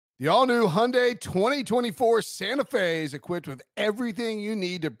The all-new Hyundai 2024 Santa Fe is equipped with everything you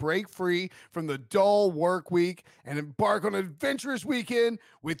need to break free from the dull work week and embark on an adventurous weekend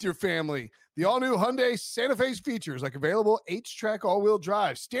with your family. The all-new Hyundai Santa Fe's features like available H-Track all-wheel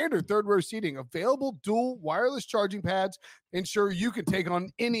drive, standard third-row seating, available dual wireless charging pads, ensure you can take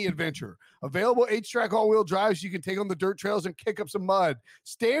on any adventure. Available H-Track all-wheel drives, you can take on the dirt trails and kick up some mud.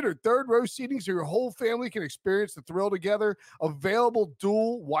 Standard third-row seating so your whole family can experience the thrill together. Available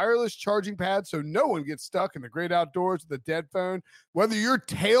dual wireless charging pads so no one gets stuck in the great outdoors with a dead phone. Whether you're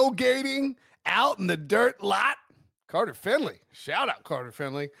tailgating out in the dirt lot, Carter Finley, shout out Carter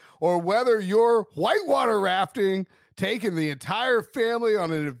Finley, or whether you're whitewater rafting, taking the entire family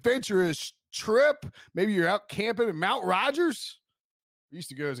on an adventurous trip, maybe you're out camping in Mount Rodgers. I used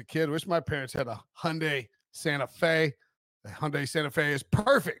to go as a kid. Wish my parents had a Hyundai Santa Fe. The Hyundai Santa Fe is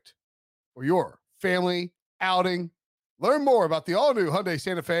perfect for your family outing. Learn more about the all-new Hyundai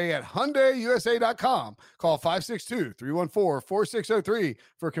Santa Fe at HyundaiUSA.com. Call 562-314-4603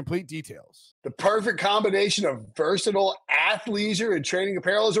 for complete details. The perfect combination of versatile athleisure and training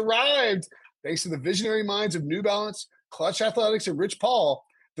apparel has arrived. Thanks to the visionary minds of New Balance, Clutch Athletics, and Rich Paul,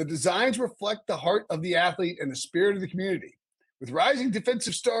 the designs reflect the heart of the athlete and the spirit of the community. With rising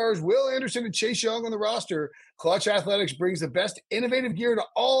defensive stars Will Anderson and Chase Young on the roster, Clutch Athletics brings the best innovative gear to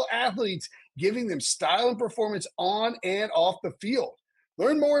all athletes, giving them style and performance on and off the field.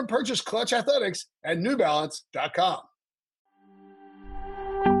 Learn more and purchase Clutch Athletics at NewBalance.com.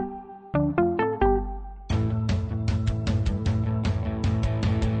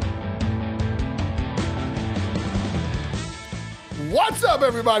 What's up,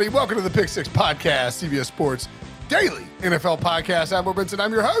 everybody? Welcome to the Pick Six Podcast, CBS Sports Daily NFL Podcast. I'm Will Benson.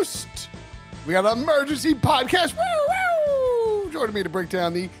 I'm your host. We got an emergency podcast. Woo, woo. Joining me to break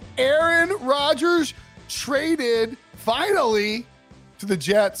down the Aaron Rodgers traded finally to the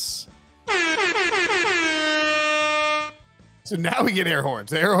Jets. So now we get air horns.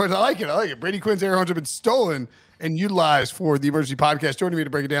 The air horns, I like it. Brady Quinn's air horns have been stolen and utilized for the emergency podcast. Joining me to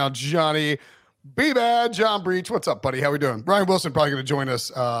break it down, Johnny B-Bad, John Breach. What's up, buddy? How we doing? Ryan Wilson probably going to join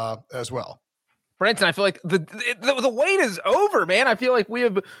us as well. Brenton, I feel like the wait is over, man. I feel like we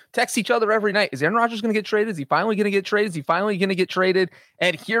have text each other every night. Is Aaron Rodgers going to get traded? Is he finally going to get traded? Is he finally going to get traded?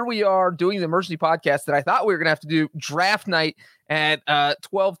 And here we are doing the emergency podcast that I thought we were going to have to do draft night at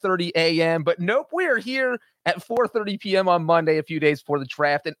 12:30 a.m. But nope, we are here at 4:30 p.m. on Monday, a few days before the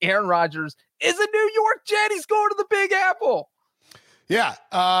draft. And Aaron Rodgers is a New York Jet. He's going to the Big Apple. Yeah,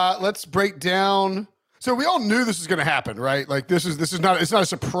 let's break down. So we all knew this was going to happen, right? Like it's not a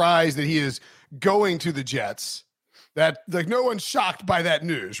surprise that he is going to the Jets. That like no one's shocked by that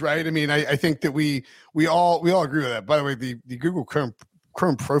news, right? I mean, I think that we all agree with that. By the way, the Google Chrome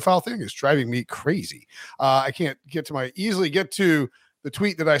profile thing is driving me crazy. I can't easily get to the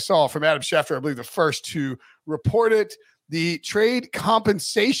tweet that I saw from Adam Schefter, I believe the first to report it. The trade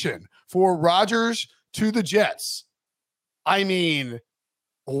compensation for Rodgers to the Jets. I mean,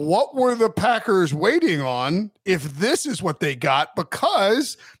 what were the Packers waiting on if this is what they got?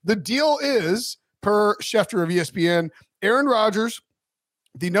 Because the deal is, per Schefter of ESPN, Aaron Rodgers,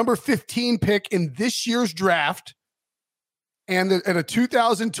 the number 15 pick in this year's draft, and a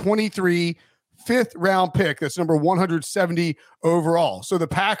 2023 fifth round pick. That's number 170 overall. So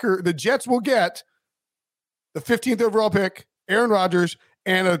the Jets will get the 15th overall pick, Aaron Rodgers,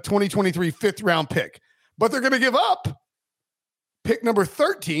 and a 2023 fifth round pick. But they're going to give up pick number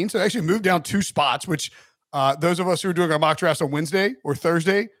 13, so they actually moved down 2 spots, which those of us who are doing our mock drafts on Wednesday or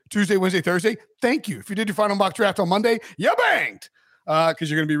Thursday, Tuesday, Wednesday, Thursday, thank you. If you did your final mock draft on Monday, you banged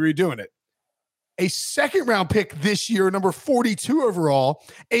because you're going to be redoing it. A second round pick this year, number 42 overall,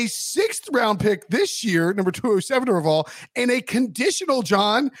 a 6th round pick this year, number 207 overall, and a conditional,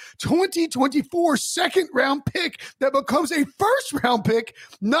 John, 2024 second round pick that becomes a first round pick,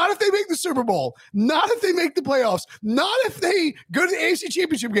 not if they make the Super Bowl, not if they make the playoffs, not if they go to the AFC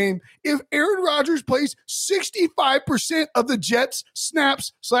Championship game, if Aaron Rodgers plays 65% of the Jets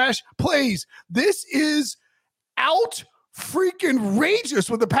snaps / plays. This is out freaking outrageous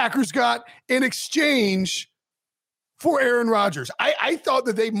what the Packers got in exchange for Aaron Rodgers. I thought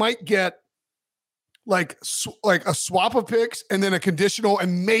that they might get like a swap of picks and then a conditional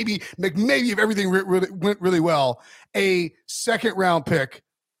and maybe if everything went really well, a second round pick,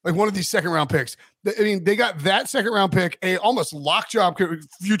 like one of these second round picks. I mean, they got that second round pick, a almost lockjaw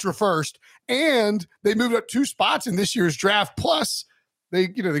future first, and they moved up 2 spots in this year's draft. Plus, they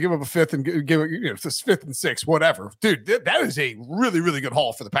give up a fifth and give this 5th and 6th, whatever. Dude, that is a really, really good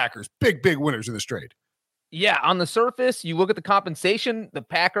haul for the Packers. Big winners in this trade. Yeah, on the surface, you look at the compensation, the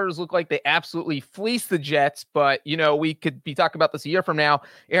Packers look like they absolutely fleeced the Jets, but, we could be talking about this a year from now.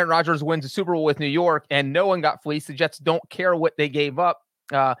 Aaron Rodgers wins the Super Bowl with New York, and no one got fleeced. The Jets don't care what they gave up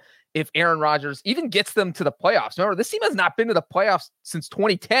if Aaron Rodgers even gets them to the playoffs. Remember, this team has not been to the playoffs since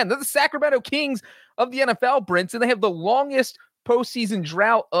 2010. They're the Sacramento Kings of the NFL, Brinson. They have the longest postseason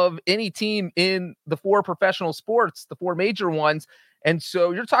drought of any team in the four professional sports, the four major ones. And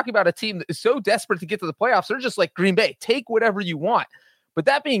so you're talking about a team that is so desperate to get to the playoffs. They're just like Green Bay, take whatever you want. But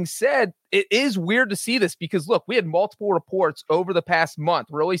that being said, it is weird to see this because, look, we had multiple reports over the past month,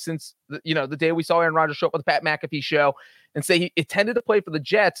 really since the day we saw Aaron Rodgers show up on the Pat McAfee show and say he intended to play for the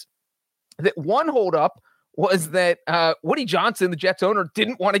Jets, that one holdup was that Woody Johnson, the Jets owner,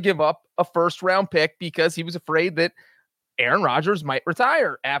 didn't want to give up a first-round pick because he was afraid that Aaron Rodgers might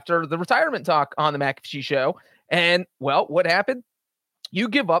retire after the retirement talk on the McAfee show. And, well, what happened? You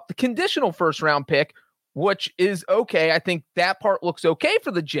give up the conditional first-round pick, which is okay. I think that part looks okay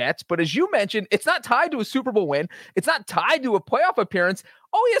for the Jets. But as you mentioned, it's not tied to a Super Bowl win. It's not tied to a playoff appearance.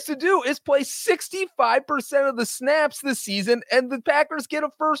 All he has to do is play 65% of the snaps this season, and the Packers get a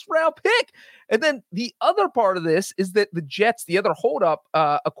first-round pick. And then the other part of this is that the Jets, the other holdup,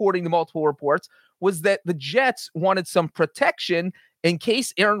 according to multiple reports, was that the Jets wanted some protection in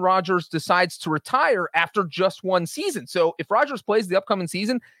case Aaron Rodgers decides to retire after just one season. So if Rodgers plays the upcoming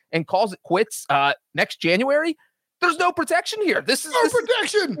season and calls it quits next January, there's no protection here. This is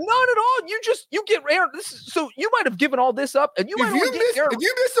protection. None at all. You get Aaron. So you might have given all this up, and you might if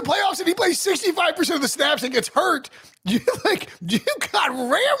you miss the playoffs and he plays 65% of the snaps and gets hurt, you got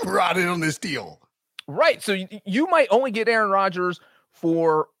ramrodded on this deal. Right. So you might only get Aaron Rodgers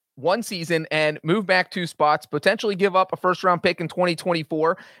for one season and move back 2 spots, potentially give up a first-round pick in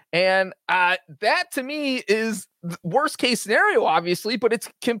 2024. And that, to me, is the worst-case scenario, obviously, but it's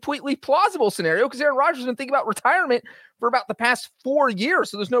completely plausible scenario because Aaron Rodgers has been thinking about retirement for about the past 4 years.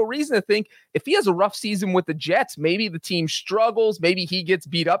 So there's no reason to think if he has a rough season with the Jets, maybe the team struggles, maybe he gets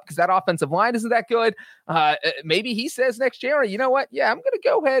beat up because that offensive line isn't that good. Maybe he says next January, you know what? Yeah, I'm going to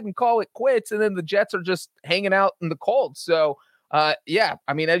go ahead and call it quits. And then the Jets are just hanging out in the cold. So, yeah,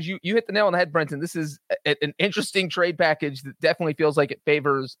 I mean, as you hit the nail on the head, Brenton, this is an interesting trade package that definitely feels like it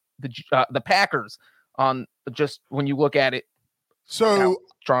favors the Packers on just when you look at it. So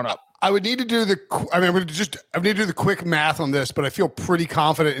drawn up. I would need to do I need to do the quick math on this, but I feel pretty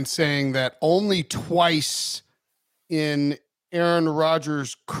confident in saying that only twice in Aaron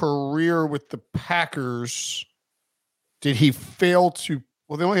Rodgers' career with the Packers did he fail to,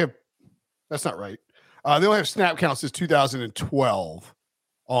 well, that's not right. They only have snap counts since 2012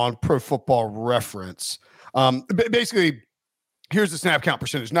 on Pro Football Reference. Basically, here's the snap count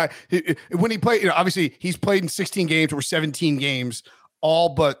percentage. When he played, obviously he's played in 16 games or 17 games, all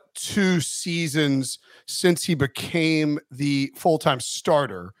but 2 seasons since he became the full-time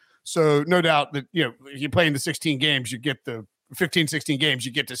starter. So no doubt that, you play in the 16 games, you get the 15, 16 games,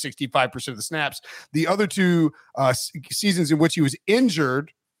 you get to 65% of the snaps. The other 2 seasons in which he was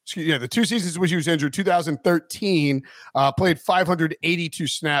injured, the 2 seasons in which he was injured, 2013, played 582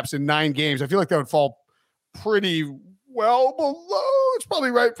 snaps in 9 games. I feel like that would fall pretty well below. It's probably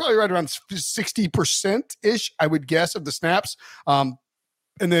right around 60%-ish, I would guess, of the snaps.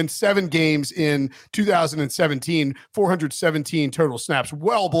 And then 7 games in 2017, 417 total snaps,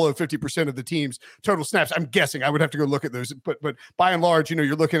 well below 50% of the team's total snaps. I'm guessing. I would have to go look at those. But by and large,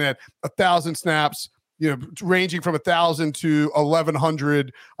 you're looking at 1,000 snaps, ranging from 1,000 to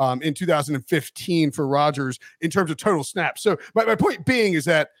 1,100 in 2015 for Rodgers in terms of total snaps. So my point being is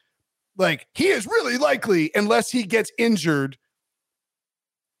that, he is really likely, unless he gets injured,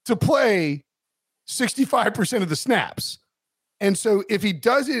 to play 65% of the snaps. And so if he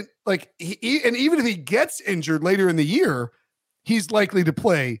doesn't, and even if he gets injured later in the year, he's likely to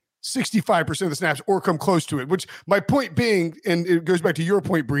play 65% of the snaps or come close to it, which my point being, and it goes back to your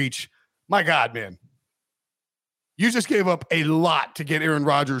point, Breach, my God, man. You just gave up a lot to get Aaron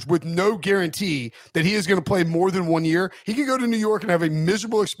Rodgers with no guarantee that he is going to play more than 1 year. He could go to New York and have a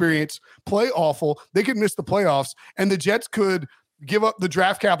miserable experience, play awful. They could miss the playoffs, and the Jets could give up the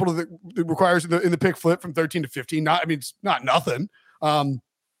draft capital that it requires in the pick flip from 13 to 15. It's not nothing. A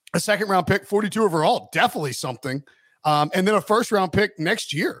second-round pick, 42 overall, definitely something. And then a first-round pick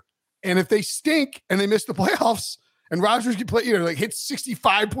next year. And if they stink and they miss the playoffs, and Rodgers can play, hit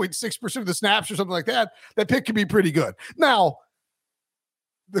 65.6% of the snaps or something like that, that pick could be pretty good. Now,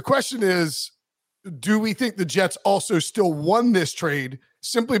 the question is, do we think the Jets also still won this trade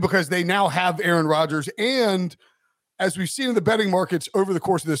simply because they now have Aaron Rodgers? And as we've seen in the betting markets over the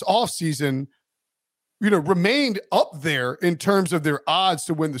course of this offseason, remained up there in terms of their odds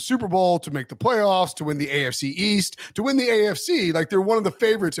to win the Super Bowl, to make the playoffs, to win the AFC East, to win the AFC. Like, they're one of the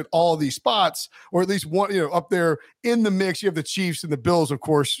favorites at all of these spots, or at least one, up there in the mix. You have the Chiefs and the Bills, of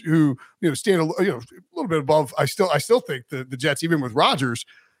course, who, stand a little bit above. I still think the Jets, even with Rodgers,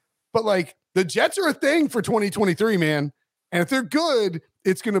 but like, the Jets are a thing for 2023, man. And if they're good,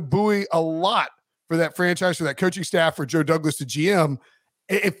 it's going to buoy a lot for that franchise, for that coaching staff, for Joe Douglas, the GM.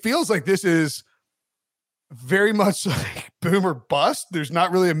 It feels like this is very much like boom or bust. There's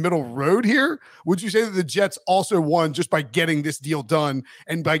not really a middle road here. Would you say that the Jets also won just by getting this deal done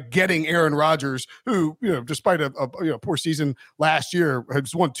and by getting Aaron Rodgers, who, despite a poor season last year,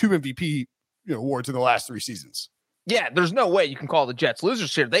 has won 2 MVP awards in the last 3 seasons? Yeah, there's no way you can call the Jets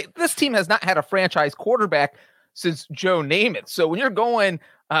losers here. This team has not had a franchise quarterback since Joe Namath. So when you're going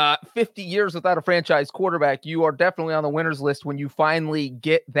 50 years without a franchise quarterback, you are definitely on the winners list when you finally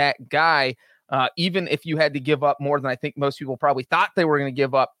get that guy. Even if you had to give up more than I think most people probably thought they were going to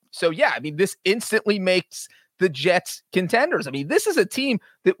give up. So, yeah, I mean, this instantly makes the Jets contenders. I mean, this is a team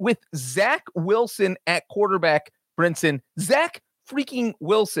that with Zach Wilson at quarterback, Brinson, Zach freaking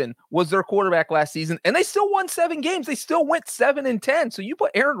Wilson was their quarterback last season, and they still won 7 games. They still went 7-10. So you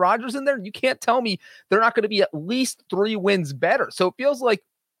put Aaron Rodgers in there, you can't tell me they're not going to be at least 3 wins better. So it feels like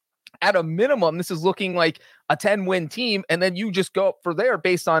at a minimum, this is looking like a 10-win team, and then you just go up for there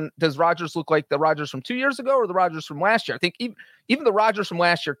based on, does Rodgers look like the Rodgers from 2 years ago or the Rodgers from last year? I think even the Rodgers from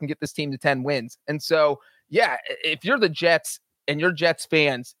last year can get this team to 10 wins. And so, yeah, if you're the Jets and you're Jets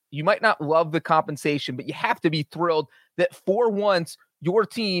fans, you might not love the compensation, but you have to be thrilled that for once your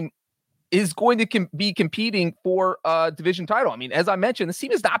team is going to be competing for a division title. I mean, as I mentioned, this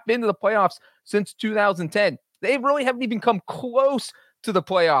team has not been to the playoffs since 2010. They really haven't even come close to the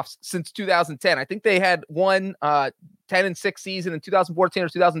playoffs since 2010. I think they had one 10-6 season in 2014 or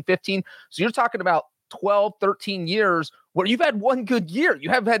 2015. So you're talking about 12, 13 years where you've had one good year. You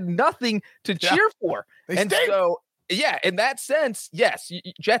have had nothing to cheer for. So, yeah, in that sense, yes,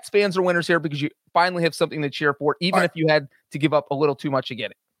 Jets fans are winners here because you finally have something to cheer for, even if you had to give up a little too much to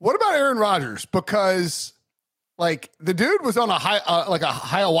get it. What about Aaron Rodgers? Because, like, the dude was on a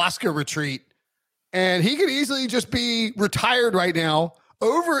ayahuasca retreat, and he could easily just be retired right now.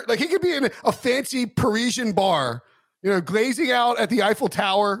 He could be in a fancy Parisian bar, glazing out at the Eiffel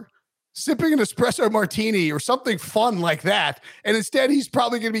Tower, sipping an espresso martini or something fun like that. And instead, he's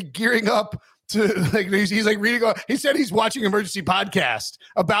probably going to be gearing up to, like, he's like reading. He said he's watching Emergency Podcast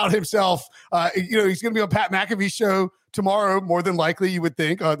about himself. He's going to be on Pat McAfee's show tomorrow, more than likely, you would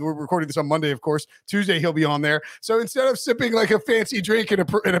think. We're recording this on Monday, of course. Tuesday, he'll be on there. So instead of sipping like a fancy drink in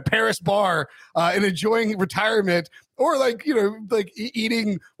a Paris bar and enjoying retirement, or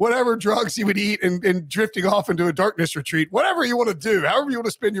eating whatever drugs he would eat and drifting off into a darkness retreat, whatever you want to do, however you want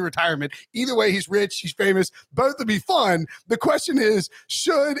to spend your retirement. Either way, he's rich, he's famous, both would be fun. The question is,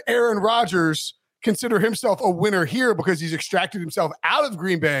 should Aaron Rodgers consider himself a winner here because he's extracted himself out of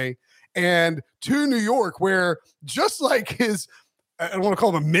Green Bay and to New York, where just like his, I don't want to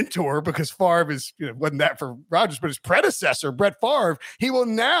call him a mentor because Favre wasn't that for Rodgers, but his predecessor, Brett Favre, he will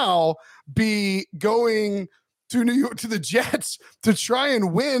now be going to New York, to the Jets, to try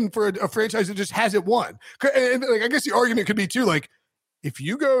and win for a franchise that just hasn't won. And I guess the argument could be too, like, if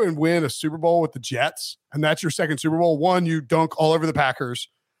you go and win a Super Bowl with the Jets, and that's your second Super Bowl, 1, you dunk all over the Packers,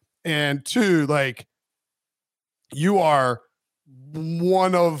 and 2, like, you are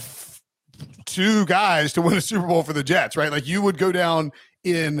one of 2 guys to win a Super Bowl for the Jets, right? Like, you would go down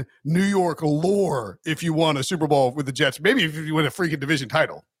in New York lore if you won a Super Bowl with the Jets, maybe if you win a freaking division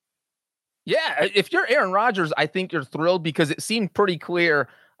title. Yeah, if you're Aaron Rodgers, I think you're thrilled because it seemed pretty clear,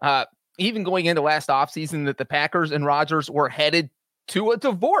 even going into last offseason, that the Packers and Rodgers were headed to a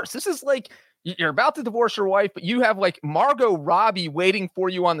divorce. This is like, you're about to divorce your wife, but you have like Margot Robbie waiting for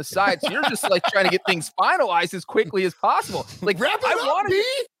you on the side. So you're just like trying to get things finalized as quickly as possible. Like,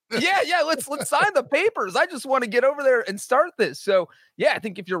 Yeah, let's sign the papers. I just want to get over there and start this. So, yeah, I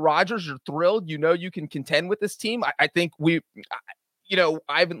think if you're Rodgers, you're thrilled. You can contend with this team. I think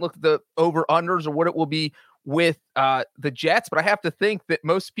I haven't looked at the over-unders or what it will be with the Jets, but I have to think that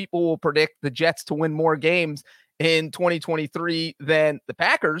most people will predict the Jets to win more games in 2023 than the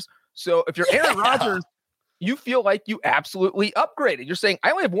Packers. So if you're Aaron Rodgers, you feel like you absolutely upgraded. You're saying,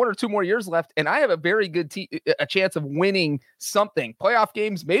 I only have 1 or 2 more years left, and I have a very good a chance of winning something. Playoff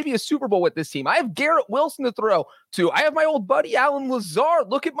games, maybe a Super Bowl with this team. I have Garrett Wilson to throw to. I have my old buddy Alan Lazard.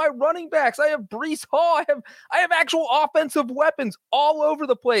 Look at my running backs. I have Breece Hall. I have actual offensive weapons all over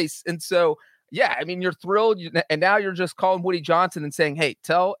the place. And so, yeah, I mean, you're thrilled. And now you're just calling Woody Johnson and saying, hey,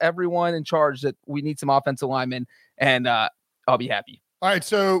 tell everyone in charge that we need some offensive linemen, and I'll be happy. All right,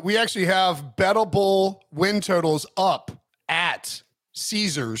 so we actually have bettable win totals up at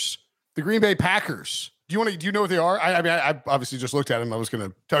Caesars. The Green Bay Packers. Do you know what they are? I mean, I obviously just looked at them. I was going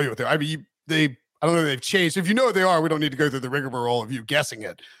to tell you what they are. I mean, I don't know if they've changed. If you know what they are, we don't need to go through the rigmarole of you guessing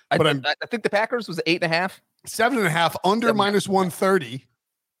it. But I think the Packers was 8.5. 7.5 under minus 130.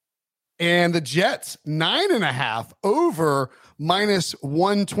 And the Jets 9.5 over minus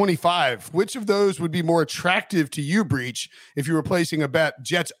 125. Which of those would be more attractive to you, Breach, if you were placing a bet?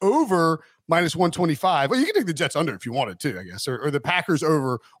 Jets over minus 125. Well, you can take the Jets under if you wanted to, I guess, or the Packers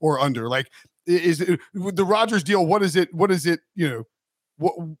over or under. Like, is it the Rodgers deal? What is it? You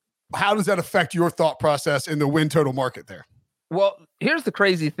know, how does that affect your thought process in the win total market there? Well, here's the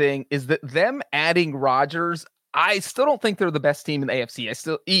crazy thing is that them adding Rodgers, I still don't think they're the best team in the AFC.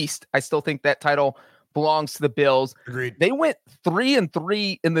 I still think that title belongs to the Bills. Agreed. They went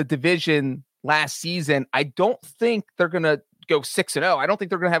 3-3 in the division last season. I don't think they're going to go 6-0. I don't think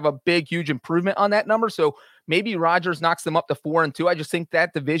they're going to have a big, huge improvement on that number. So maybe Rodgers knocks them up to 4-2. I just think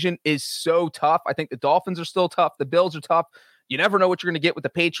that division is so tough. I think the Dolphins are still tough. The Bills are tough. You never know what you're going to get with the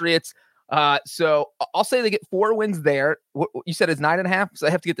Patriots. So I'll say they get 4 wins there. What you said is 9.5. So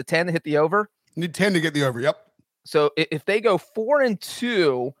they have to get to 10 to hit the over. You need 10 to get the over. Yep. So if they go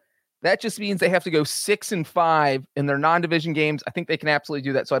 4-2, that just means they have to go 6-5 in their non-division games. I think they can absolutely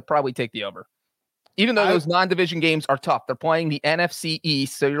do that. So I'd probably take the over. Even though those non-division games are tough. They're playing the NFC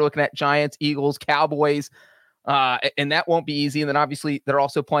East. So you're looking at Giants, Eagles, Cowboys, and that won't be easy. And then obviously they're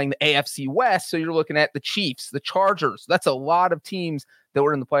also playing the AFC West. So you're looking at the Chiefs, the Chargers. That's a lot of teams that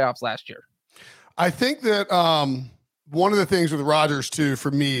were in the playoffs last year. I think that one of the things with Rodgers too,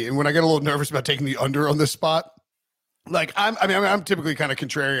 for me, and when I get a little nervous about taking the under on this spot, like I'm typically kind of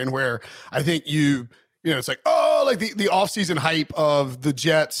contrarian where I think it's like, like the offseason hype of the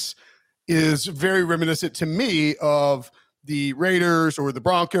Jets is very reminiscent to me of the Raiders or the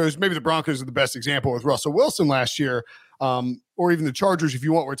Broncos. Maybe the Broncos are the best example with Russell Wilson last year, or even the Chargers if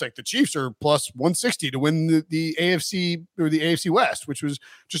you want, where it's like the Chiefs are plus 160 to win the AFC or the AFC West, which was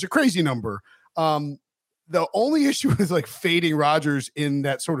just a crazy number. The only issue with like fading Rodgers in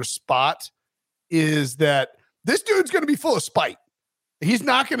that sort of spot is that this dude's going to be full of spite. He's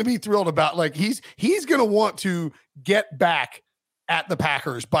not going to be thrilled about, like, he's going to want to get back at the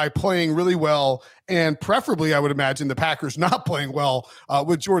Packers by playing really well, and preferably, I would imagine, the Packers not playing well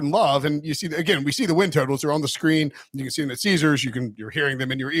with Jordan Love. And you see, again, we see the win totals are on the screen. You can see them at Caesars. You're hearing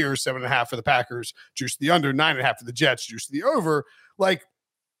them in your ears. 7.5 for the Packers, juice the under. 9.5 for the Jets, juice the over. Like,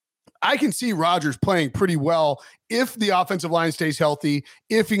 I can see Rodgers playing pretty well if the offensive line stays healthy,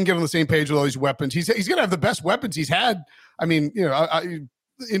 if he can get on the same page with all these weapons. He's going to have the best weapons he's had. I mean,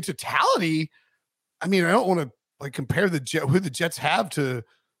 in totality, I mean, I don't want to like compare who the Jets have to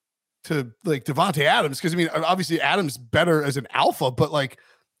like Devontae Adams, because I mean, obviously Adams better as an alpha, but like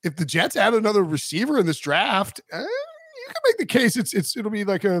if the Jets add another receiver in this draft, you can make the case it'll be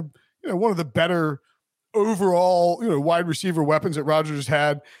like one of the better overall, wide receiver weapons that Rodgers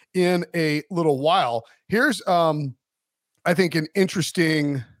had in a little while. Here's, I think, an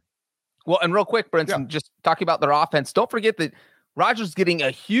interesting. Well, and real quick, Brinson, just talking about their offense. Don't forget that Rodgers getting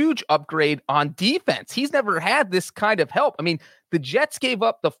a huge upgrade on defense. He's never had this kind of help. I mean, the Jets gave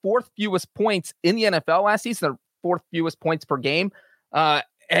up the 4th fewest points in the NFL last season, their 4th fewest points per game.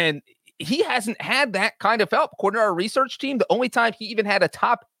 And he hasn't had that kind of help. According to our research team, the only time he even had a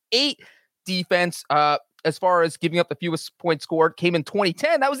top 8 defense as far as giving up the fewest points scored came in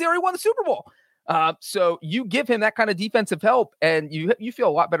 2010. That was the year he won the Super Bowl. So you give him that kind of defensive help and you feel a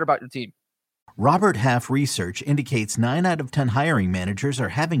lot better about your team. Robert Half research indicates 9 out of 10 hiring managers are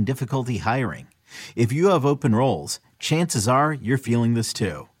having difficulty hiring. If you have open roles, chances are you're feeling this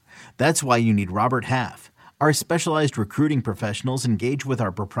too. That's why you need Robert Half. Our specialized recruiting professionals engage with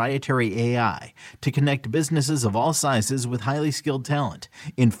our proprietary AI to connect businesses of all sizes with highly skilled talent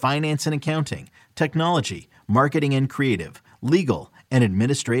in finance and accounting, technology, marketing and creative, legal, and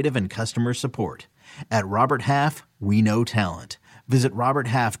administrative and customer support. At Robert Half, we know talent. Visit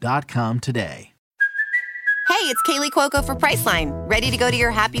roberthalf.com today. Hey, it's Kaylee Cuoco for Priceline. Ready to go to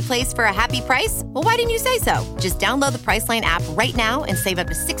your happy place for a happy price? Well, why didn't you say so? Just download the Priceline app right now and save up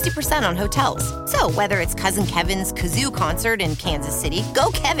to 60% on hotels. So whether it's Cousin Kevin's Kazoo Concert in Kansas City,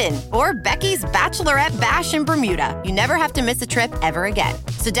 go Kevin, or Becky's Bachelorette Bash in Bermuda, you never have to miss a trip ever again.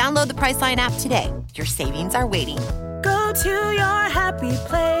 So download the Priceline app today. Your savings are waiting. Go to your happy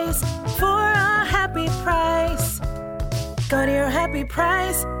place for a happy price. Go to your happy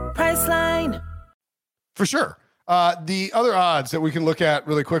price, Priceline. For sure. The other odds that we can look at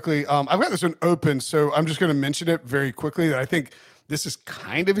really quickly, I've got this one open, so I'm just going to mention it very quickly, that I think this is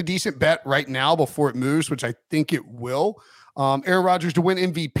kind of a decent bet right now before it moves, which I think it will. Aaron Rodgers to win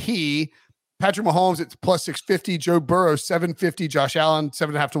MVP. Patrick Mahomes, it's plus 650. Joe Burrow, 750. Josh Allen,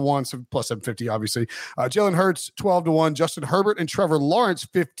 7.5 to 1, so plus 750, obviously. Jalen Hurts, 12 to 1. Justin Herbert and Trevor Lawrence,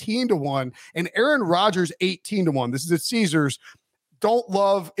 15 to 1. And Aaron Rodgers, 18 to 1. This is at Caesars. Don't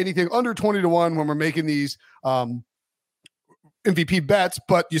love anything under 20 to 1 when we're making these MVP bets,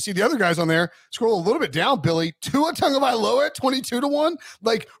 but you see the other guys on there. Scroll a little bit down, Billy. Tua Tagovailoa at 22 to 1.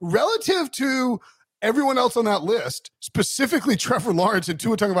 Like, relative to everyone else on that list, specifically Trevor Lawrence and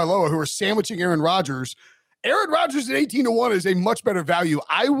Tua Tagovailoa, who are sandwiching Aaron Rodgers at 18 to 1 is a much better value.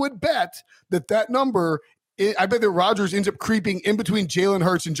 I would bet that number, I bet that Rodgers ends up creeping in between Jalen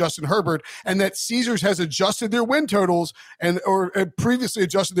Hurts and Justin Herbert, and that Caesars has adjusted their win totals or had previously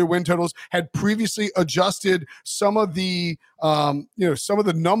adjusted their win totals, had previously adjusted some of the some of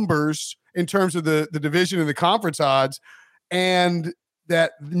the numbers in terms of the division and the conference odds, and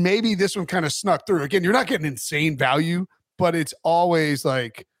that maybe this one kind of snuck through. Again, you're not getting insane value, but it's always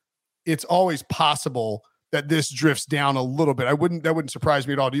possible that this drifts down a little bit. That wouldn't surprise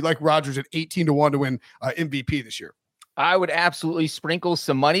me at all. Do you like Rodgers at 18 to 1 to win MVP this year? I would absolutely sprinkle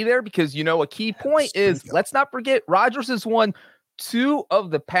some money there because, a key point is, let's not forget, Rodgers has won 2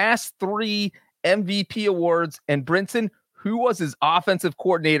 of the past 3 MVP awards. And Brinson, who was his offensive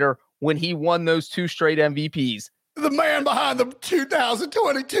coordinator when he won those 2 straight MVPs? The man behind the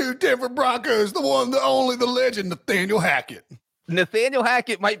 2022 Denver Broncos, the one, the only, the legend, Nathaniel Hackett. Nathaniel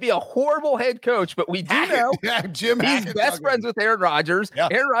Hackett might be a horrible head coach, but we do know Jim he's Hackett's best friends with Aaron Rodgers. Yeah.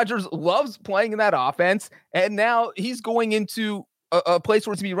 Aaron Rodgers loves playing in that offense, and now he's going into a place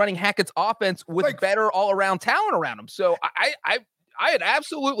where it's going to be running Hackett's offense with better all-around talent around him. So I had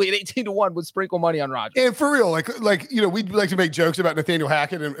absolutely at 18 to 1 would sprinkle money on Rodgers. And for real, we'd like to make jokes about Nathaniel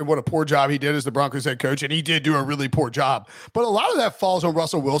Hackett and what a poor job he did as the Broncos head coach, and he did do a really poor job. But a lot of that falls on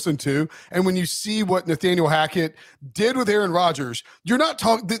Russell Wilson too. And when you see what Nathaniel Hackett did with Aaron Rodgers, you're not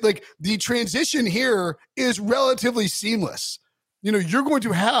talking the transition here is relatively seamless. You're going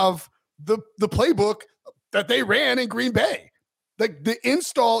to have the playbook that they ran in Green Bay. Like, the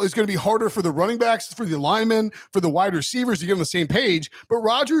install is going to be harder for the running backs, for the linemen, for the wide receivers to get on the same page. But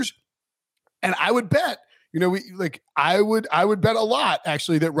Rodgers, and I would bet, I would bet a lot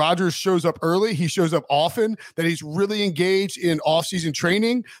actually that Rodgers shows up early. He shows up often, that he's really engaged in off-season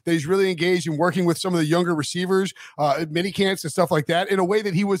training, that he's really engaged in working with some of the younger receivers, mini camps and stuff like that in a way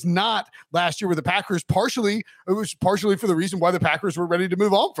that he was not last year with the Packers. It was partially for the reason why the Packers were ready to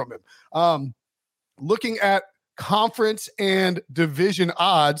move on from him. Looking at conference and division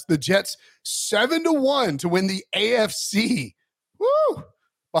odds, the Jets 7 to 1 to win the AFC. Woo!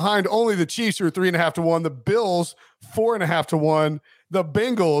 Behind only the Chiefs, who are 3.5 to 1, the Bills 4.5 to 1, the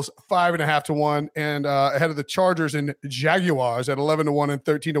Bengals 5.5 to 1, and ahead of the Chargers and Jaguars at 11 to 1 and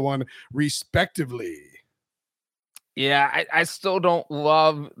 13 to 1, respectively. Yeah, I still don't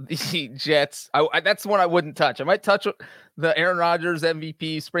love the Jets. That's one I wouldn't touch. I might touch the Aaron Rodgers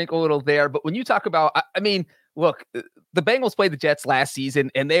MVP, sprinkle a little there. But when you talk about, look, the Bengals played the Jets last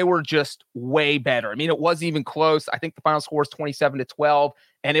season, and they were just way better. It wasn't even close. I think the final score is 27-12,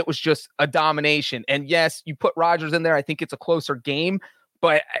 and it was just a domination. And yes, you put Rodgers in there, I think it's a closer game.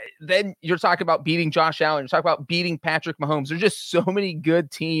 But then you're talking about beating Josh Allen. You're talking about beating Patrick Mahomes. There's just so many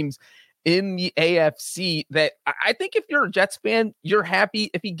good teams in the AFC that I think if you're a Jets fan, you're happy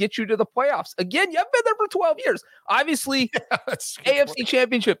if he gets you to the playoffs. Again, you've been there for 12 years. Obviously, AFC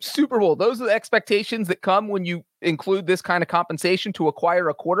Championship, Super Bowl, those are the expectations that come when you include this kind of compensation to acquire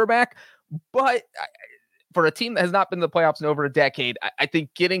a quarterback. But for a team that has not been in the playoffs in over a decade, I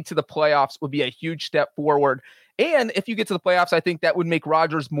think getting to the playoffs would be a huge step forward. And if you get to the playoffs, I think that would make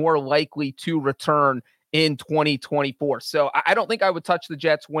Rodgers more likely to return in 2024. So I don't think I would touch the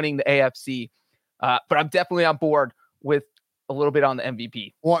Jets winning the AFC, but I'm definitely on board with a little bit on the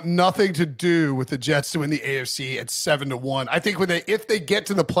MVP. Want nothing to do with the Jets to win the AFC at 7 to 1. I think if they get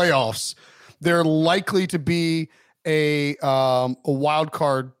to the playoffs, they're likely to be a wild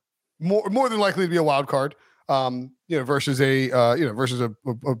card, more than likely to be a wild card, versus a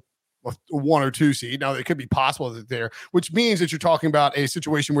 1 or 2 seed. Now, it could be possible that they're, which means that you're talking about a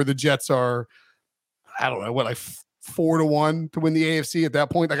situation where the Jets are, I don't know, 4 to 1 to win the AFC at that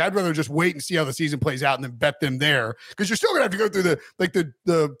point. I'd rather just wait and see how the season plays out and then bet them there, because you're still gonna have to go through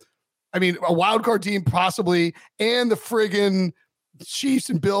a wild card team possibly, and the friggin' Chiefs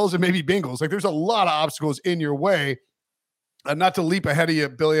and Bills and maybe Bengals. There's a lot of obstacles in your way. Not to leap ahead of you,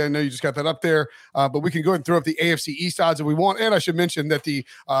 Billy, I know you just got that up there, but we can go ahead and throw up the AFC East odds if we want. And I should mention that the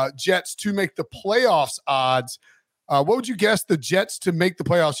Jets to make the playoffs odds. What would you guess the Jets to make the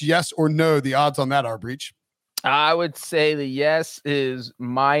playoffs, yes or no? The odds on that are, Breach. I would say the yes is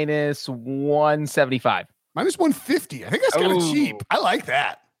minus 175. Minus 150. I think that's kind of cheap. I like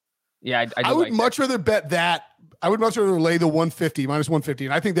that. Yeah, I would much rather bet that. I would much rather lay the 150, minus 150.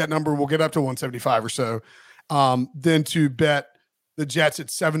 And I think that number will get up to 175 or so than to bet the Jets at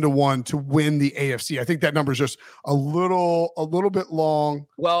 7-1 to win the AFC. I think that number is just a little bit long.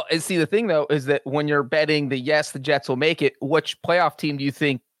 Well, and see, the thing though is that when you're betting the Jets will make it, which playoff team do you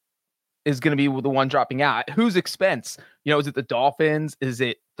think is going to be the one dropping out? At whose expense? Is it the Dolphins? Is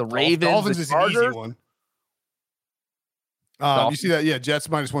it the Ravens? Dolphins the is an easy one. You see that? Yeah, Jets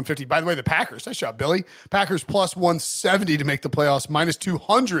minus 150. By the way, the Packers, nice job, Billy. Packers plus 170 to make the playoffs, minus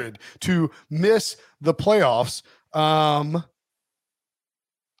 200 to miss the playoffs. I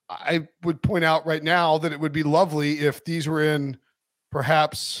would point out right now that it would be lovely if these were in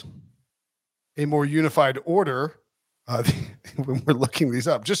perhaps a more unified order when we're looking these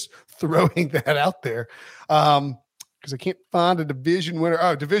up. Just throwing that out there because I can't find a division winner.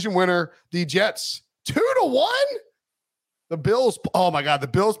 Oh, division winner, the Jets, 2-1. The Bills, oh my God, the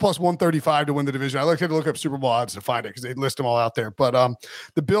Bills plus 135 to win the division. I had to look up Super Bowl odds to find it because they list them all out there. But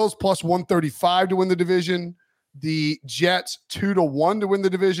the Bills plus 135 to win the division. The Jets 2-1 to win the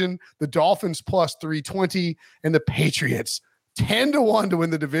division. The Dolphins plus 320 and the Patriots 10-1 to win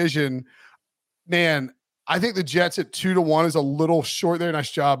the division. Man, I think the Jets at 2-1 is a little short there.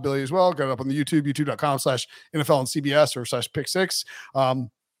 Nice job, Billy, as well. Got it up on the YouTube, youtube.com/NFL and CBS or /pick six.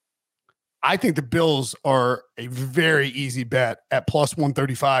 I think the Bills are a very easy bet at plus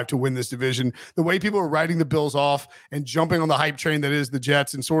 135 to win this division. The way people are writing the Bills off and jumping on the hype train that is the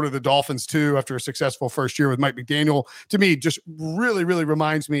Jets and sort of the Dolphins too after a successful first year with Mike McDaniel, to me, just really, really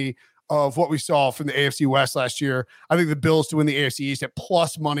reminds me of what we saw from the AFC West last year. I think the Bills to win the AFC East at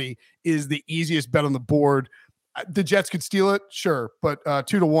plus money is the easiest bet on the board. The Jets could steal it, sure, but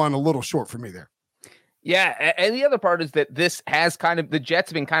 2-1, a little short for me there. Yeah, and the other part is that this has the Jets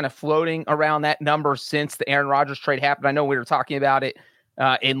have been kind of floating around that number since the Aaron Rodgers trade happened. I know we were talking about it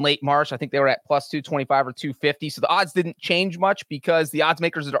in late March. I think they were at plus 225 or 250. So the odds didn't change much because the odds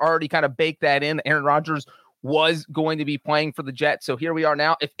makers had already kind of baked that in. Aaron Rodgers was going to be playing for the Jets. So here we are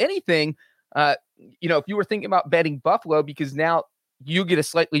now. If anything, if you were thinking about betting Buffalo, because now you get a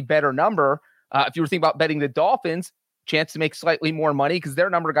slightly better number. If you were thinking about betting the Dolphins, chance to make slightly more money because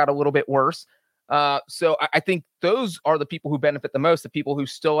their number got a little bit worse. So I think those are the people who benefit the most, the people who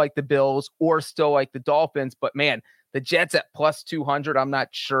still like the Bills or still like the Dolphins. But man, the Jets at plus 200, I'm not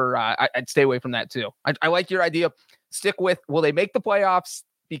sure. I'd stay away from that too. I like your idea. Stick with, will they make the playoffs?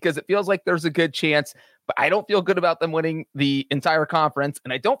 Because it feels like there's a good chance, but I don't feel good about them winning the entire conference.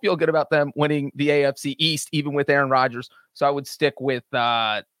 And I don't feel good about them winning the AFC East, even with Aaron Rodgers. So I would stick with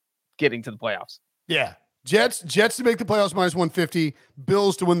getting to the playoffs. Yeah. Jets to make the playoffs minus 150,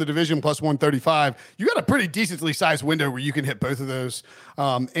 Bills to win the division plus 135. You got a pretty decently sized window where you can hit both of those.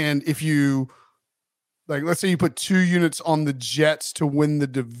 And if you let's say you put 2 units on the Jets to win the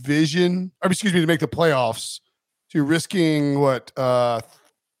division, to make the playoffs. So you're risking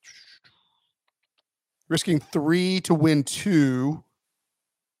risking 3 to win 2,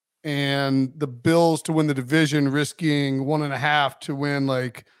 and the Bills to win the division, risking 1.5 to win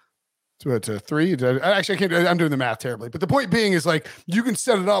to 3. Actually, I can't. I'm doing the math terribly. But the point being is you can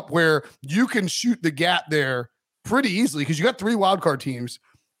set it up where you can shoot the gap there pretty easily because you got 3 wildcard teams.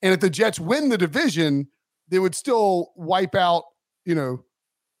 And if the Jets win the division, they would still wipe out,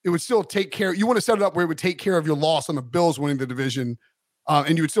 it would still take care. You want to set it up where it would take care of your loss on the Bills winning the division.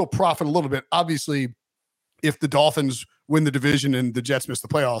 And you would still profit a little bit. Obviously, if the Dolphins win the division and the Jets miss the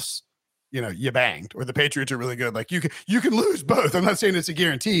playoffs, you banged, or the Patriots are really good. You can lose both. I'm not saying it's a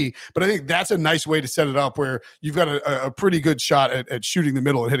guarantee, but I think that's a nice way to set it up where you've got a pretty good shot at shooting the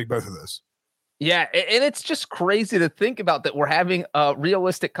middle and hitting both of those. Yeah. And it's just crazy to think about that we're having a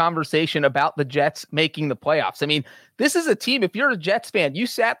realistic conversation about the Jets making the playoffs. I mean, this is a team, if you're a Jets fan, you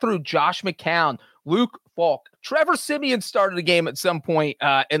sat through Josh McCown, Luke Falk, Trevor Siemian started a game at some point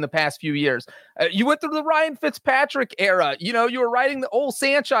in the past few years. You went through the Ryan Fitzpatrick era. You were riding the old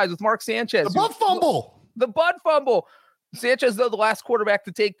Sanchez with Mark Sanchez. The butt fumble. Sanchez, though, the last quarterback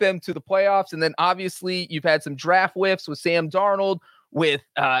to take them to the playoffs. And then obviously you've had some draft whiffs with Sam Darnold, with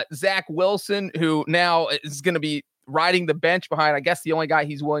Zach Wilson, who now is going to be riding the bench behind, I guess the only guy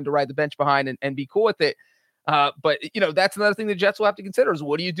he's willing to ride the bench behind and be cool with it. But that's another thing the Jets will have to consider is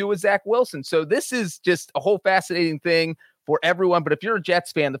what do you do with Zach Wilson? So this is just a whole fascinating thing for everyone. But if you're a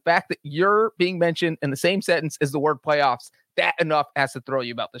Jets fan, the fact that you're being mentioned in the same sentence as the word playoffs, that enough has to throw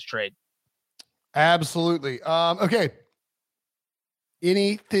you about this trade. Absolutely. Okay.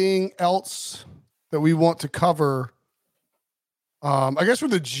 Anything else that we want to cover? I guess from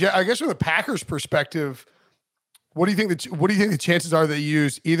the Packers perspective, what do you think the chances are they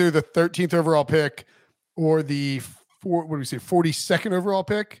use either the 13th overall pick or the 42nd overall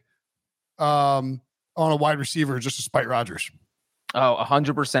pick on a wide receiver just to spite Rodgers. Oh,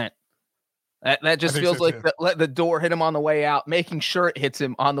 100%. That just feels so like let the door hit him on the way out, making sure it hits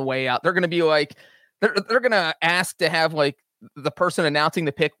him on the way out. They're going to be like, they're going to ask to have like the person announcing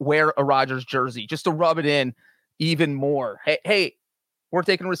the pick wear a Rodgers jersey just to rub it in even more. Hey, we're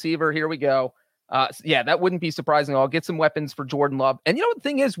taking a receiver. Here we go. Yeah, that wouldn't be surprising. I'll get some weapons for Jordan Love. And you know, the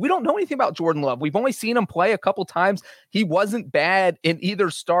thing is, we don't know anything about Jordan Love. We've only seen him play a couple times. He wasn't bad in either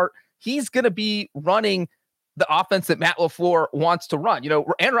start. He's going to be running the offense that Matt LaFleur wants to run. You know,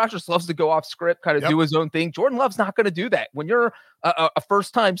 Aaron Rodgers loves to go off script, kind of do his own thing. Jordan Love's not going to do that. When you're a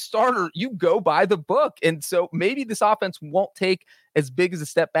first-time starter, you go by the book. And so maybe this offense won't take as big as a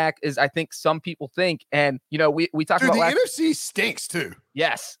step back as I think some people think. And, you know, we talked about the NFC stinks too.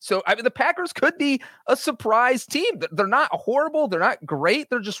 Yes. So, I mean, the Packers could be a surprise team. They're not horrible. They're not great.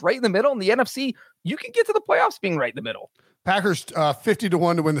 They're just right in the middle. And the NFC, you can get to the playoffs being right in the middle. Packers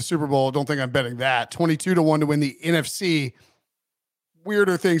 50-1 to win the Super Bowl. Don't think I'm betting that. 22-1 to win the NFC.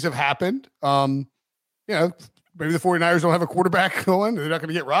 Weirder things have happened. You know, maybe the 49ers don't have a quarterback going. They're not going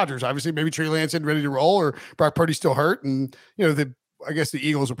to get Rodgers. Obviously, maybe Trey Lance isn't ready to roll, or Brock Purdy's still hurt. And, you know, I guess the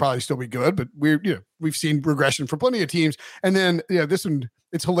Eagles will probably still be good, but we've seen regression from plenty of teams. And then, this one,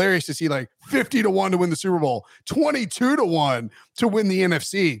 it's hilarious to see like 50-1 to win the Super Bowl, 22-1 to win the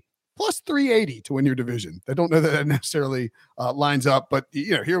NFC. Plus 380 to win your division. I don't know that necessarily lines up, but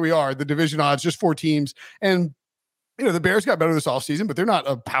here we are, the division odds, just 4 teams. And, the Bears got better this offseason, but they're not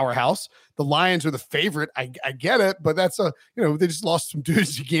a powerhouse. The Lions are the favorite. I get it, but that's they just lost some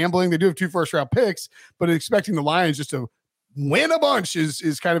dudes to gambling. They do have 2 first-round picks, but expecting the Lions just to win a bunch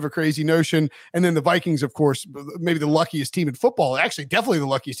is kind of a crazy notion. And then the Vikings, of course, maybe the luckiest team in football, actually definitely the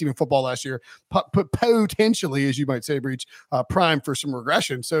luckiest team in football last year, potentially, as you might say, Breach, prime for some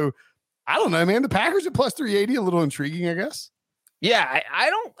regression. So I don't know, man. The Packers at plus 380, a little intriguing, I guess. Yeah,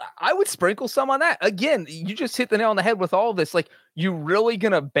 I would sprinkle some on that. Again, you just hit the nail on the head with all of this. Like, you really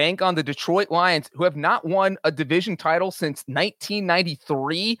going to bank on the Detroit Lions, who have not won a division title since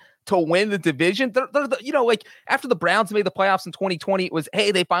 1993, to win the division? They're like, after the Browns made the playoffs in 2020, it was,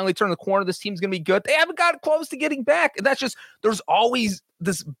 hey, they finally turned the corner. This team's going to be good. They haven't got close to getting back. And that's just, there's always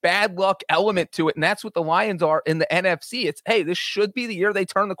this bad luck element to it. And that's what the Lions are in the NFC. It's, hey, this should be the year they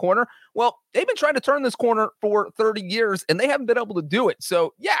turn the corner. Well, they've been trying to turn this corner for 30 years and they haven't been able to do it.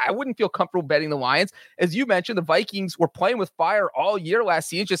 So yeah, I wouldn't feel comfortable betting the Lions. As you mentioned, the Vikings were playing with fire all year last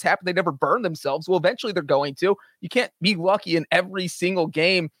season. It just happened they never burned themselves. Well, eventually they're going to. You can't be lucky in every single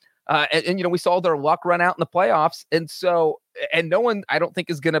game. And we saw their luck run out in the playoffs. And so, and no one, I don't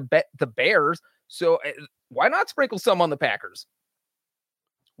think, is going to bet the Bears. So why not sprinkle some on the Packers?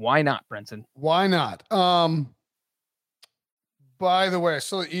 Why not, Brenton? Why not? By the way, I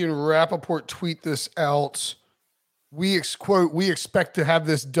saw Ian Rappaport tweet this out. We expect to have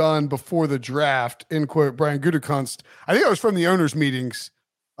this done before the draft, end quote. Brian Gutekunst. I think that was from the owners' meetings.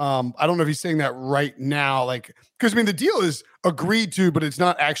 I don't know if he's saying that right now, because the deal is agreed to, but it's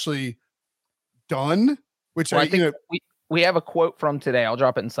not actually done. Which I think we have a quote from today. I'll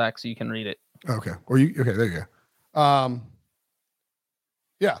drop it in Slack so you can read it. Okay. Okay, there you go.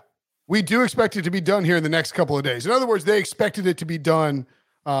 Yeah, we do expect it to be done here in the next couple of days. In other words, they expected it to be done.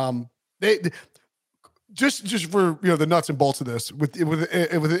 They just for the nuts and bolts of this with an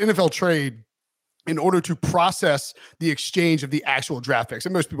NFL trade. In order to process the exchange of the actual draft picks.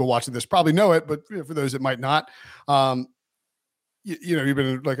 And most people watching this probably know it, but for those that might not, you've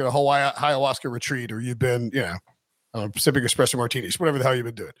been like at a Hawaii ayahuasca retreat, or you've been, sipping espresso martinis, whatever the hell you've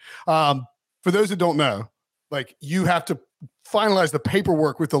been doing. For those that don't know, you have to finalize the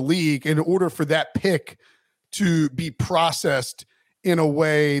paperwork with the league in order for that pick to be processed in a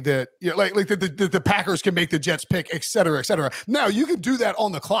way that, the Packers can make the Jets pick, et cetera, et cetera. Now you can do that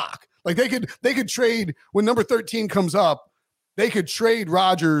on the clock. They could trade when number 13 comes up. They could trade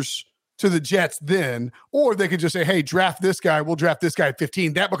Rodgers to the Jets then, or they could just say, hey, draft this guy. We'll draft this guy at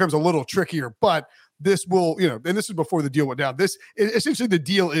 15. That becomes a little trickier, but this will, and this is before the deal went down. This essentially the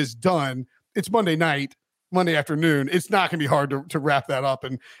deal is done. It's Monday night, Monday afternoon. It's not going to be hard to wrap that up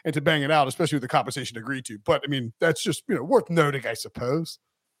and to bang it out, especially with the compensation agreed to. But that's just, worth noting, I suppose.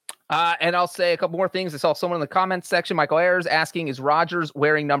 And I'll say a couple more things. I saw someone in the comments section, Michael Ayers, asking, is Rodgers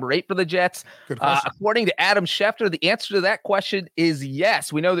wearing number 8 for the Jets? According to Adam Schefter, the answer to that question is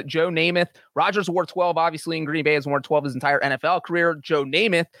yes. We know that Joe Namath, Rodgers wore 12, obviously, in Green Bay, has worn 12 his entire NFL career. Joe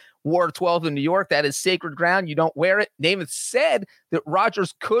Namath wore 12 in New York. That is sacred ground. You don't wear it. Namath said that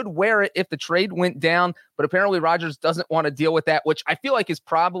Rodgers could wear it if the trade went down, but apparently Rodgers doesn't want to deal with that, which I feel like is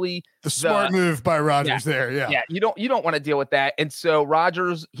probably the smart move by Rodgers there. Yeah. Yeah. You don't want to deal with that. And so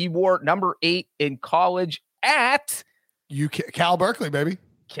Rodgers, he wore number 8 in college at Cal Berkeley, baby.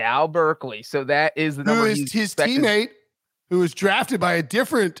 Cal Berkeley. So that is the number. Who is his teammate who was drafted by a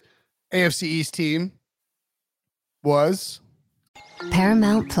different AFC East team was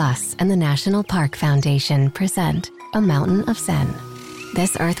Paramount Plus and the National Park Foundation present A Mountain of Zen.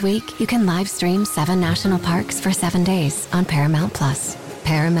 This Earth Week, you can live stream 7 national parks for 7 days on Paramount Plus.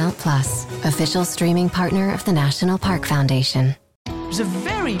 Paramount Plus, official streaming partner of the National Park Foundation. It was a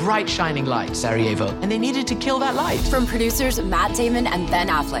very bright, shining light, Sarajevo, and they needed to kill that light. From producers Matt Damon and Ben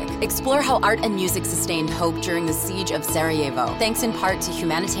Affleck, explore how art and music sustained hope during the siege of Sarajevo, thanks in part to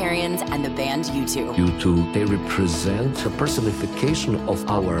humanitarians and the band U2. U2, they represent a personification of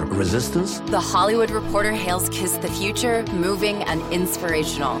our resistance. The Hollywood Reporter hails Kiss the Future, moving and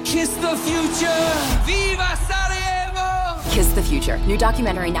inspirational. Kiss the future! Viva Sarajevo! Kiss the Future, new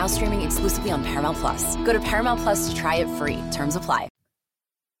documentary now streaming exclusively on Paramount Plus. Go to Paramount Plus to try it free. Terms apply.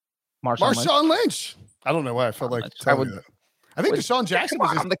 Marshawn Lynch. I don't know why I felt like telling you that. I think Deshaun Jackson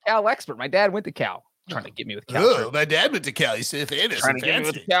was I'm the Cal expert. My dad went to Cal. Trying to get me with Cal. My dad went to Cal. He said fantasy. Trying to get me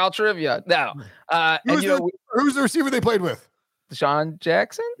with Cal trivia. No. Who's the receiver they played with? Deshaun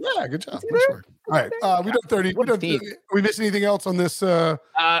Jackson? Yeah, good job. Sure. All right. We done 30. We missed anything else on this?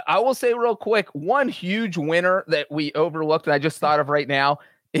 I will say real quick, one huge winner that we overlooked that I just thought of right now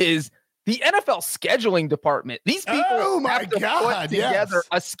is the NFL scheduling department. These people have to put together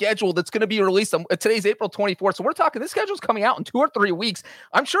a schedule that's going to be released. Today's April 24th. So we're talking, this schedule's coming out in 2 or 3 weeks.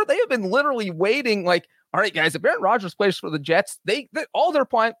 I'm sure they have been literally waiting like, all right, guys, if Aaron Rodgers plays for the Jets, they all their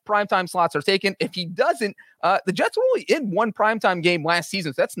primetime slots are taken. If he doesn't, the Jets were only in 1 primetime game last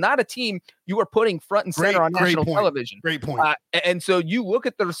season. So that's not a team you are putting front and center on national television. Great point. And so you look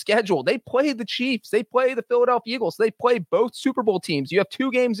at their schedule. They play the Chiefs. They play the Philadelphia Eagles. They play both Super Bowl teams. You have 2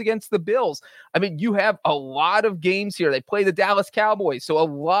 games against the Bills. I mean, you have a lot of games here. They play the Dallas Cowboys. So a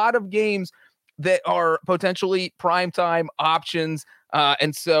lot of games that are potentially primetime options.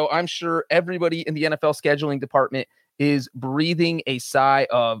 And so I'm sure everybody in the NFL scheduling department is breathing a sigh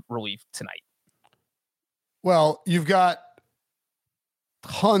of relief tonight. Well, you've got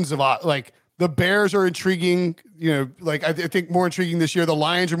tons of like the Bears are intriguing, like I think more intriguing this year. The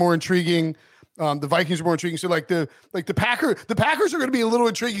Lions are more intriguing. The Vikings are more intriguing. So like the Packers are going to be a little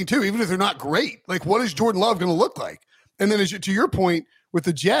intriguing too, even if they're not great. Like what is Jordan Love going to look like? And then to your point with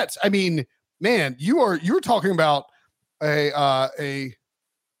the Jets, I mean, man, you're talking about a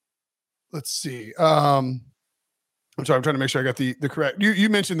let's see. I'm sorry, I'm trying to make sure I got the correct. You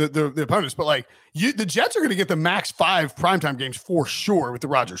mentioned the opponents, but like the Jets are going to get the max 5 primetime games for sure with the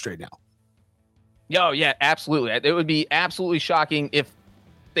Rodgers trade now. Oh yeah, absolutely. It would be absolutely shocking if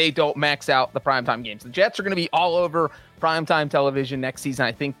they don't max out the primetime games. The Jets are going to be all over primetime television next season.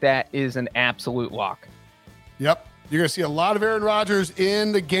 I think that is an absolute lock. Yep. You're going to see a lot of Aaron Rodgers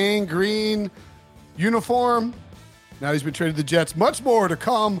in the gang green uniform. Now he's been traded to the Jets. Much more to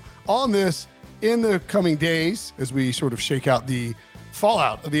come on this in the coming days as we sort of shake out the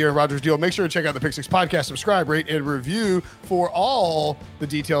fallout of the Aaron Rodgers deal. Make sure to check out the Pick 6 podcast, subscribe, rate, and review for all the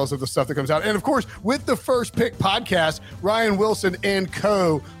details of the stuff that comes out. And of course, with the First Pick podcast, Ryan Wilson and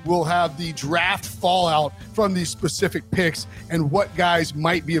co will have the draft fallout from these specific picks and what guys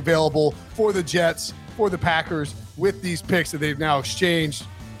might be available for the Jets, for the Packers with these picks that they've now exchanged.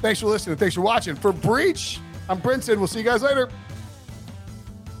 Thanks for listening. Thanks for watching. For Breach, I'm Brinson. We'll see you guys later.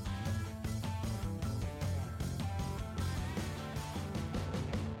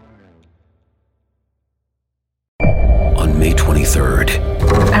 On May 23rd,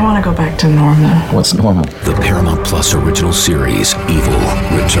 I want to go back to normal. What's normal? The Paramount Plus original series, Evil,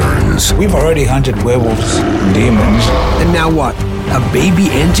 returns. We've already hunted werewolves, demons. And now what? A baby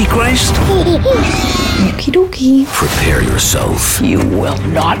Antichrist? Okie dokie. Prepare yourself. You will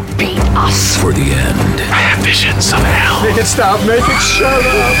not beat us. For the end. I have visions of hell. Make it stop. Make it shut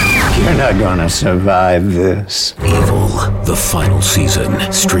up. You're not gonna survive this. Evil, the final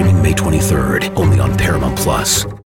season. Streaming May 23rd, only on Paramount Plus.